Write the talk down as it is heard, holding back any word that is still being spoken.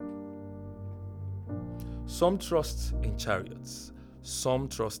Some trust in chariots, some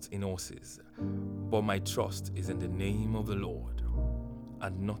trust in horses, but my trust is in the name of the Lord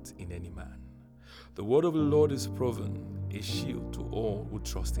and not in any man. The word of the Lord is proven, a shield to all who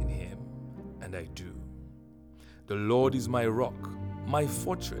trust in him, and I do. The Lord is my rock, my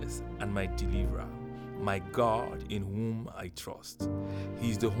fortress, and my deliverer, my God in whom I trust.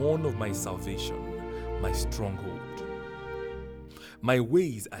 He is the horn of my salvation, my stronghold. My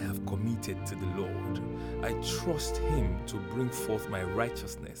ways I have committed to the Lord. I trust him to bring forth my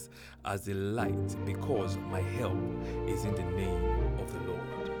righteousness as the light, because my help is in the name of the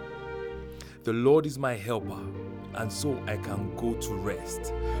Lord. The Lord is my helper, and so I can go to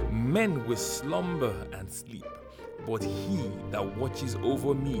rest. Men will slumber and sleep, but he that watches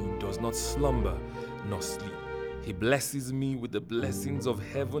over me does not slumber nor sleep. He blesses me with the blessings of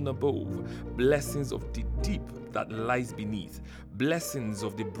heaven above, blessings of the deep that lies beneath, blessings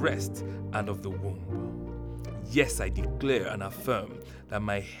of the breast and of the womb. Yes, I declare and affirm that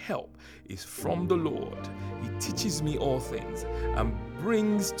my help is from the Lord. He teaches me all things and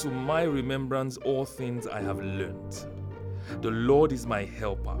brings to my remembrance all things I have learnt. The Lord is my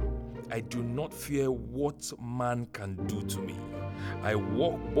helper. I do not fear what man can do to me. I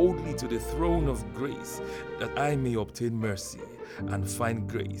walk boldly to the throne of grace that I may obtain mercy and find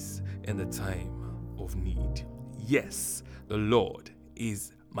grace in the time of need. Yes, the Lord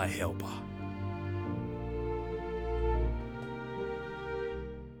is my helper.